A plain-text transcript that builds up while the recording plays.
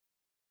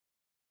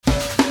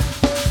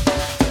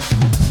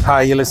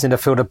Hi, you're listening to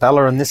Phil de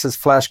Bella, and this is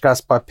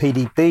Flashcast by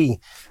PDB.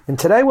 And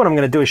today what I'm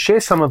going to do is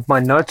share some of my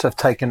notes I've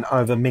taken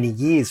over many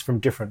years from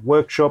different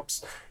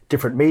workshops,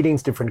 different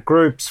meetings, different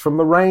groups, from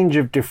a range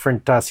of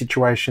different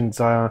situations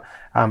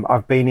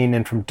I've been in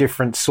and from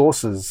different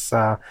sources.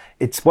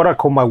 It's what I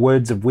call my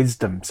words of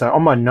wisdom. So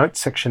on my notes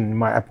section in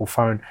my Apple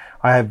phone,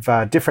 I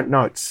have different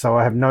notes. So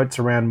I have notes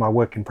around my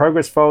work in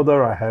progress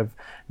folder. I have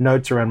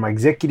notes around my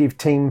executive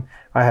team.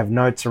 I have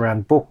notes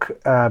around books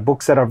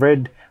that I've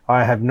read.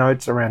 I have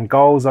notes around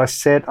goals I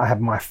set. I have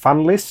my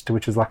fun list,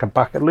 which is like a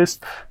bucket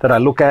list that I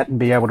look at and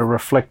be able to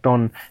reflect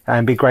on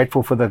and be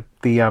grateful for the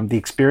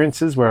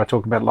experiences, where I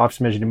talk about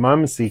life's measured in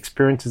moments, the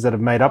experiences that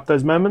have made up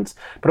those moments.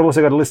 But I've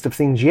also got a list of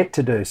things yet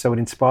to do. So it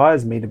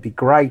inspires me to be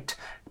great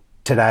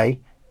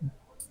today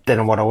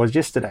than what I was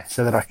yesterday,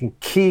 so that I can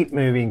keep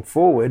moving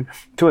forward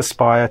to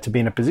aspire to be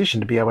in a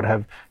position to be able to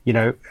have,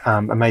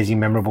 amazing,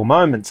 memorable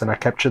moments. And I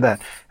capture that.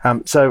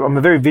 So I'm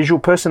a very visual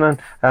person.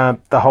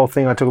 And the whole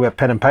thing, I talk about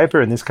pen and paper.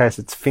 In this case,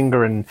 it's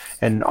finger and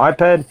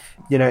iPad.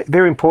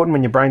 Very important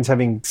when your brain's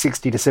having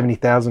 60 to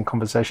 70,000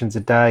 conversations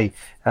a day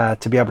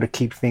to be able to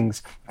keep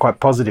things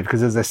quite positive.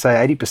 Because as they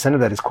say, 80% of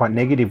that is quite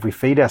negative. We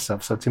feed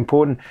ourselves. So it's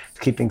important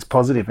to keep things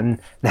positive. And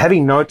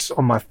having notes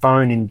on my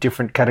phone in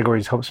different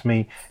categories helps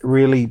me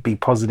really be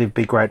positive,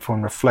 be grateful,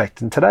 and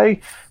reflect. And today,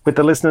 with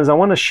the listeners, I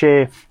want to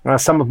share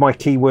some of my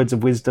key words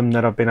of wisdom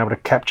that I've been able to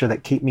capture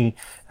that keep me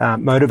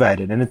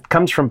motivated. And it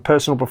comes from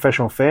personal,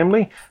 professional,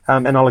 family,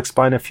 and I'll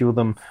explain a few of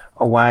them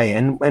away.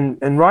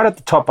 And right at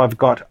the top, I've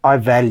got I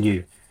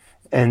value.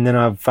 And then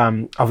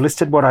I've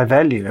listed what I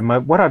value.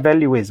 And what I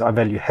value is I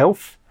value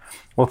health,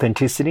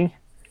 authenticity,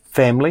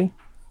 family,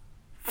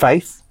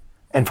 faith,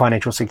 and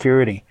financial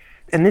security.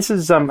 And this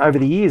is over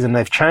the years, and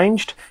they've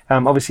changed.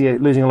 Obviously,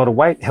 losing a lot of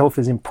weight, health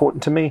is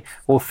important to me.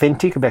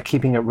 Authentic, about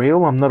keeping it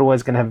real. I'm not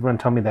always going to have everyone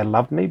tell me they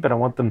love me, but I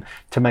want them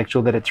to make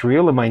sure that it's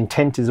real. And my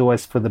intent is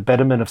always for the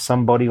betterment of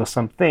somebody or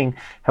something.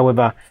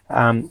 However,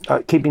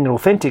 keeping it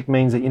authentic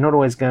means that you're not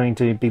always going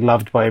to be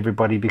loved by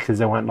everybody because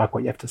they won't like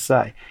what you have to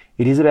say.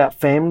 It is about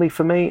family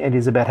for me. It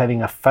is about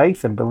having a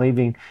faith and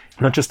believing,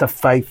 not just a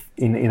faith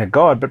in a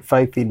God, but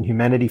faith in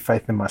humanity,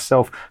 faith in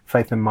myself,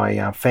 faith in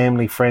my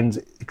family, friends,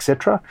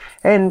 etc.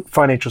 And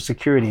financial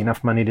security,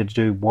 enough money to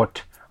do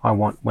what I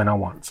want when I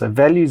want. So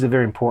values are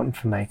very important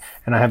for me,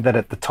 and I have that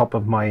at the top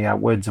of my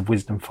words of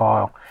wisdom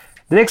file.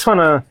 The next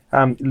one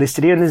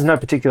listed here, and there's no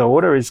particular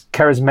order, is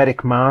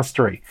charismatic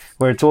mastery,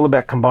 where it's all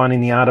about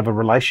combining the art of a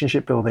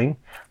relationship building,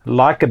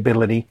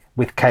 likability,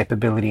 with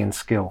capability and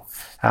skill.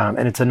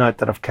 And it's a note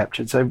that I've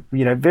captured. So,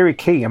 very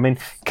key. I mean,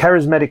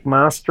 charismatic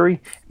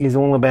mastery is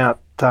all about,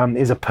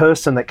 is a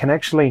person that can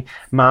actually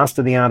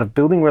master the art of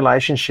building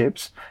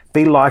relationships,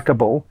 be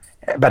likable,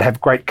 but have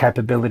great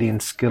capability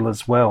and skill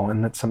as well.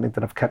 And that's something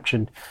that I've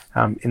captured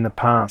in the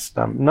past.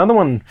 Another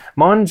one,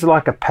 mine's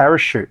like a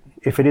parachute.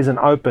 If it isn't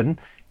open,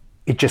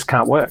 it just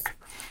can't work.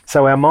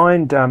 So our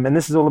mind, and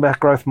this is all about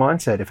growth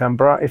mindset.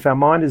 If our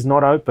mind is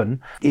not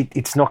open,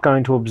 it's not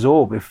going to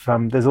absorb. If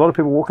there's a lot of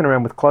people walking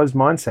around with closed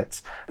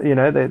mindsets,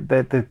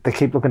 they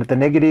keep looking at the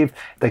negative.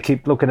 They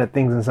keep looking at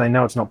things and saying,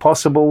 no, it's not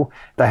possible.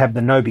 They have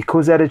the no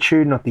because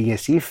attitude, not the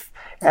yes if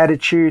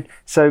attitude.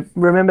 So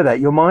remember that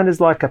your mind is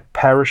like a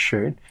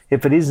parachute.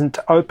 If it isn't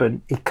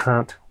open, it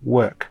can't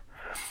work.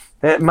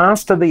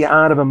 Master the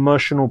art of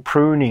emotional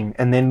pruning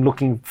and then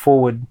looking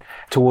forward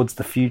towards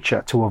the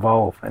future to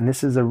evolve. And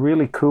this is a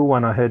really cool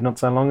one I heard not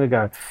so long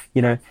ago.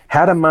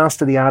 How to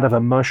master the art of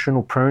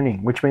emotional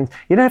pruning, which means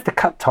you don't have to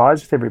cut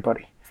ties with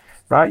everybody,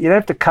 right? You don't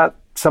have to cut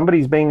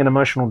somebody's being an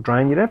emotional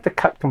drain. You don't have to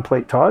cut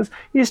complete ties.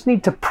 You just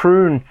need to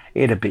prune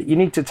it a bit. You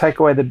need to take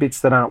away the bits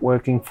that aren't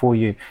working for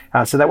you.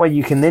 So that way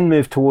you can then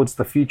move towards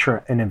the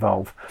future and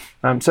evolve.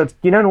 So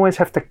you don't always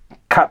have to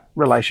cut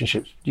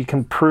relationships. You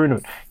can prune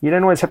it. You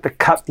don't always have to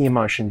cut the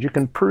emotions. You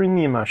can prune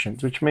the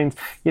emotions, which means,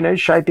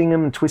 shaping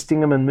them and twisting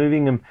them and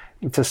moving them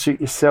to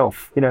suit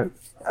yourself.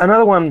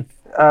 Another one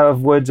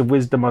of words of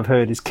wisdom I've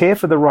heard is care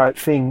for the right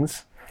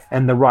things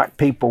and the right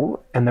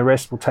people, and the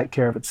rest will take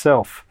care of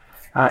itself.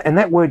 And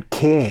that word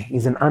care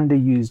is an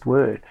underused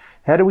word.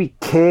 How do we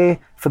care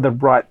for the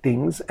right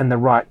things and the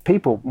right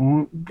people?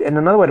 And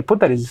another way to put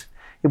that is,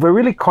 if we're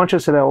really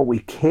conscious about what we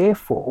care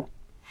for,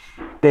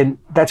 then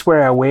that's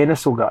where our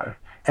awareness will go.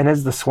 And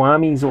as the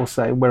Swamis all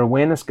say, where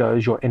awareness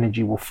goes, your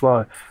energy will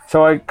flow.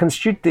 So I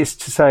construct this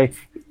to say,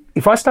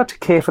 if I start to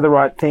care for the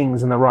right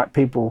things and the right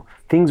people,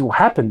 things will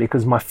happen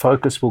because my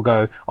focus will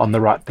go on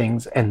the right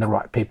things and the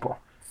right people.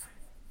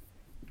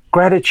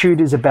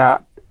 Gratitude is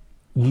about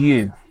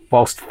you,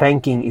 whilst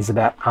thanking is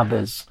about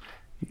others.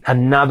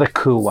 Another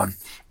cool one.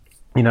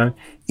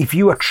 If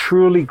you are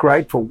truly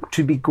grateful,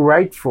 to be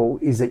grateful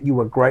is that you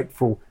are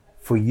grateful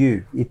for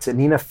you. It's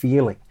an inner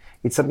feeling.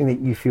 It's something that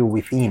you feel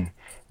within.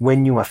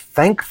 When you are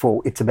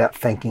thankful, it's about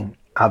thanking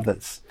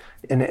others.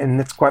 And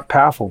that's quite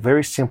powerful,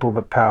 very simple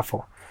but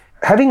powerful.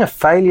 Having a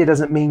failure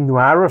doesn't mean you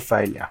are a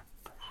failure.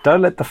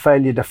 Don't let the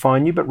failure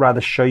define you, but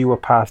rather show you a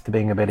path to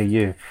being a better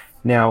you.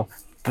 Now,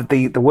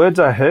 the words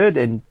I heard,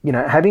 and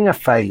having a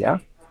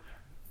failure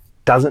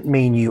doesn't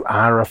mean you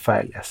are a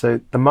failure.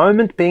 So the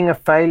moment being a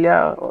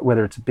failure,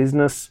 whether it's a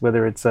business,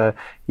 whether it's an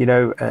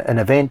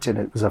event and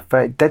it was a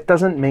failure, that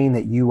doesn't mean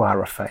that you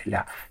are a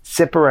failure.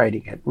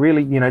 Separating it,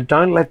 really,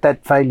 don't let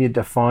that failure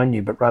define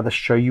you, but rather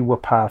show you a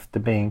path to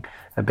being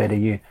a better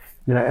you.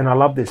 And I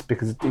love this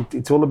because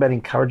it's all about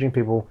encouraging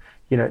people,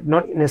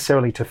 not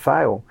necessarily to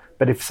fail,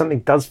 but if something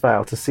does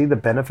fail, to see the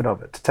benefit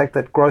of it, to take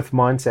that growth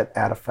mindset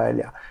out of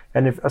failure.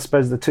 And if I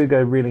suppose the two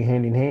go really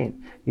hand in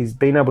hand, is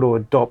being able to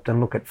adopt and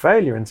look at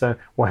failure and say,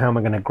 well, how am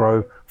I going to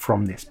grow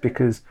from this?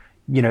 Because,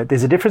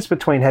 there's a difference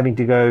between having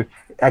to go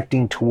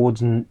acting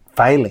towards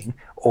failing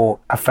or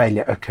a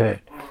failure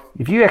occurred.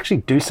 If you actually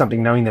do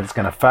something knowing that it's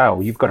going to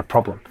fail, you've got a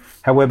problem.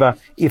 However,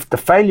 if the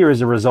failure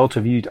is a result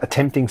of you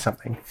attempting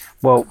something,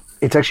 well,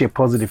 it's actually a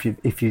positive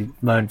if you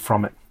learn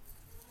from it.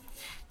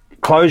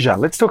 Closure.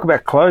 Let's talk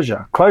about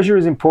closure. Closure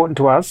is important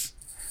to us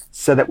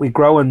so that we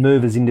grow and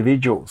move as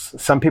individuals.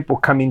 Some people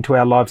come into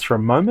our lives for a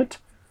moment,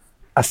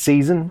 a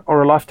season,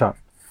 or a lifetime,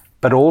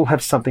 but all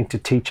have something to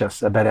teach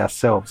us about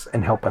ourselves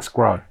and help us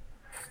grow.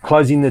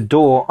 Closing the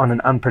door on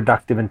an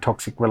unproductive and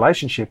toxic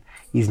relationship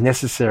is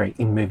necessary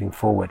in moving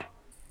forward.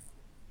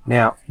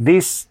 Now,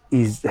 this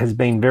has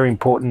been very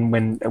important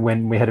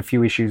when we had a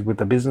few issues with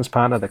the business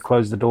partner that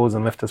closed the doors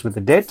and left us with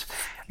the debt.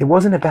 It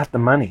wasn't about the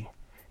money.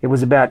 It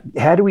was about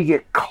how do we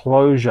get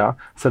closure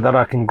so that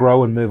I can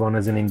grow and move on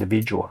as an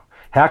individual?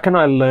 How can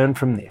I learn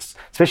from this?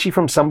 Especially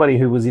from somebody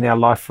who was in our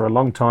life for a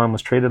long time,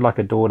 was treated like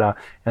a daughter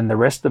and the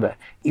rest of it.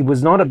 It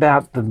was not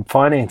about the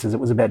finances.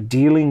 It was about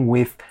dealing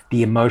with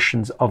the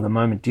emotions of the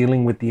moment,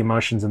 dealing with the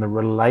emotions in the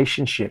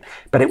relationship.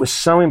 But it was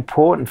so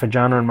important for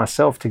Jana and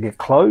myself to get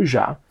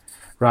closure,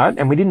 right?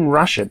 And we didn't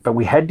rush it, but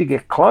we had to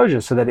get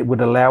closure so that it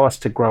would allow us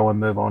to grow and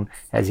move on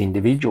as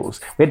individuals.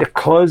 We had to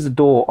close the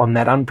door on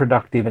that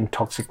unproductive and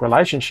toxic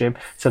relationship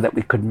so that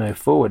we could move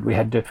forward. We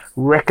had to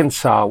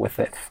reconcile with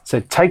it.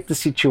 So take the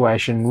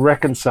situation,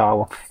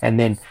 reconcile, and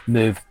then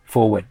move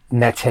forward. And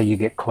that's how you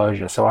get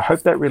closure. So I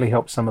hope that really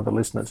helps some of the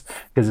listeners,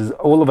 because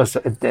all of us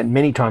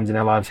many times in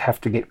our lives have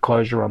to get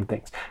closure on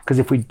things. Because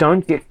if we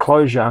don't get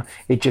closure,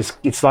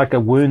 it's like a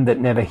wound that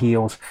never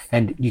heals,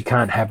 and you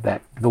can't have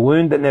that. The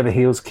wound that never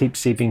heals keeps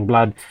seeping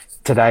blood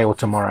today or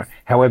tomorrow.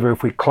 However,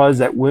 if we close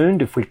that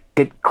wound, if we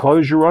get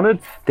closure on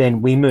it,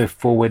 then we move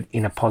forward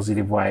in a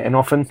positive way. And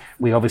often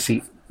we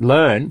obviously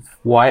learn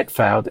why it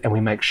failed, and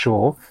we make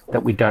sure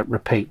that we don't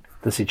repeat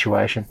the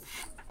situation.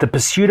 The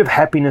pursuit of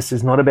happiness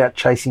is not about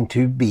chasing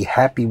to be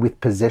happy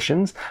with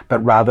possessions,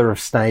 but rather a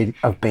state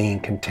of being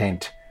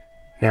content.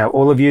 Now,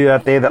 all of you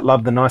out there that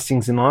love the nice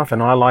things in life,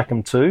 and I like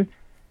them too,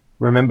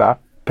 remember,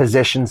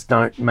 possessions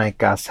don't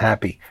make us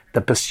happy. The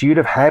pursuit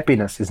of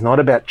happiness is not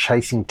about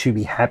chasing to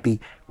be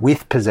happy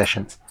with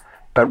possessions,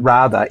 but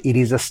rather it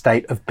is a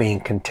state of being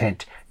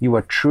content. You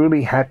are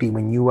truly happy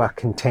when you are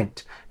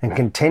content. And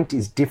content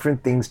is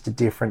different things to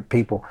different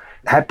people.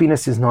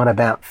 Happiness is not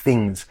about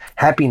things.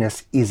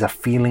 Happiness is a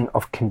feeling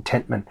of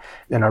contentment.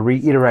 And I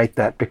reiterate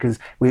that because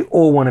we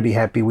all want to be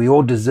happy. We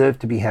all deserve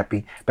to be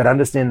happy. But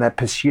understand that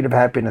pursuit of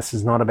happiness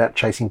is not about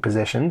chasing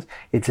possessions.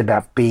 It's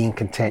about being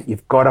content.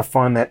 You've got to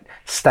find that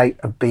state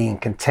of being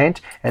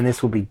content. And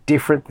this will be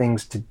different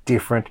things to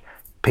different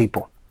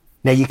people.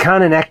 Now, you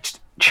can't enact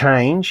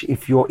change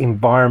if your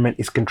environment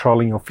is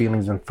controlling your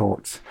feelings and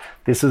thoughts.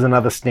 This is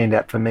another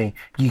standout for me.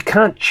 You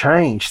can't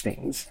change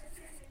things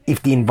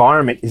if the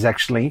environment is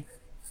actually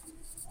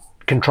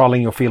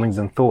controlling your feelings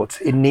and thoughts.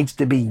 It needs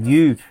to be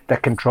you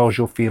that controls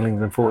your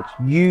feelings and thoughts.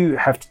 You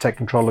have to take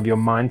control of your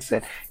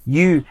mindset.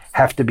 You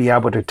have to be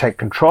able to take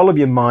control of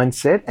your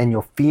mindset and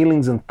your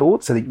feelings and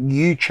thoughts so that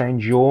you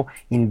change your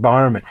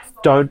environment.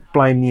 Don't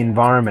blame the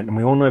environment. And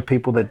we all know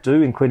people that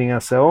do, including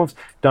ourselves.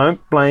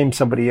 Don't blame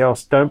somebody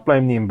else. Don't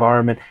blame the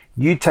environment.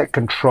 You take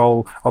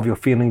control of your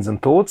feelings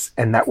and thoughts,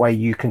 and that way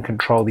you can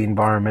control the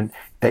environment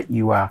that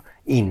you are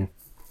in.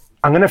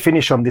 I'm going to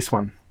finish on this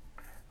one.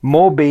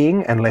 More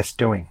being and less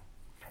doing.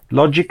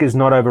 Logic is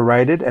not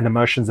overrated, and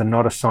emotions are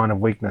not a sign of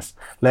weakness.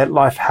 Let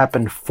life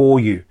happen for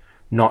you,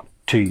 not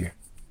to you.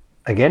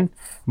 Again,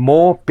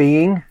 more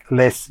being,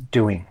 less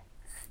doing.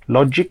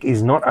 Logic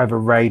is not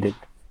overrated,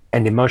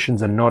 and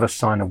emotions are not a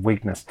sign of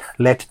weakness.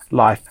 Let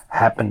life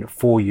happen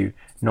for you,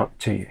 not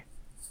to you.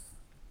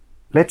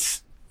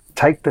 Let's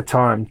take the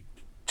time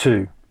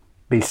to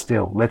be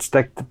still. Let's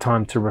take the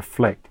time to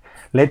reflect.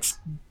 Let's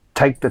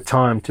take the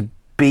time to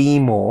be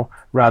more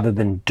rather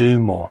than do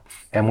more.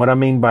 And what I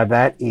mean by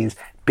that is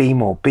be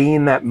more, be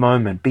in that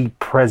moment, be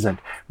present,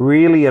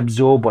 really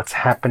absorb what's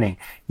happening.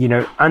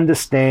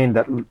 Understand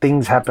that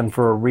things happen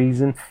for a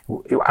reason,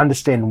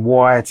 understand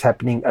why it's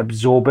happening,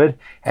 absorb it,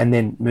 and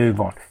then move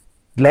on.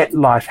 Let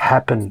life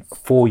happen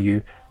for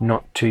you,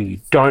 not to you.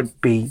 Don't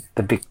be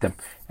the victim,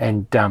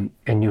 and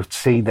you'll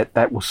see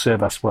that will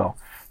serve us well.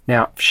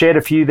 Now, I've shared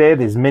a few there.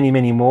 There's many,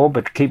 many more,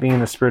 but keeping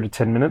in the spirit of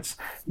 10 minutes.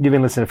 You've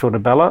been listening to Phil Di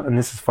Bella, and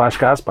this is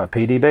Flashcast by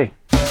PDB.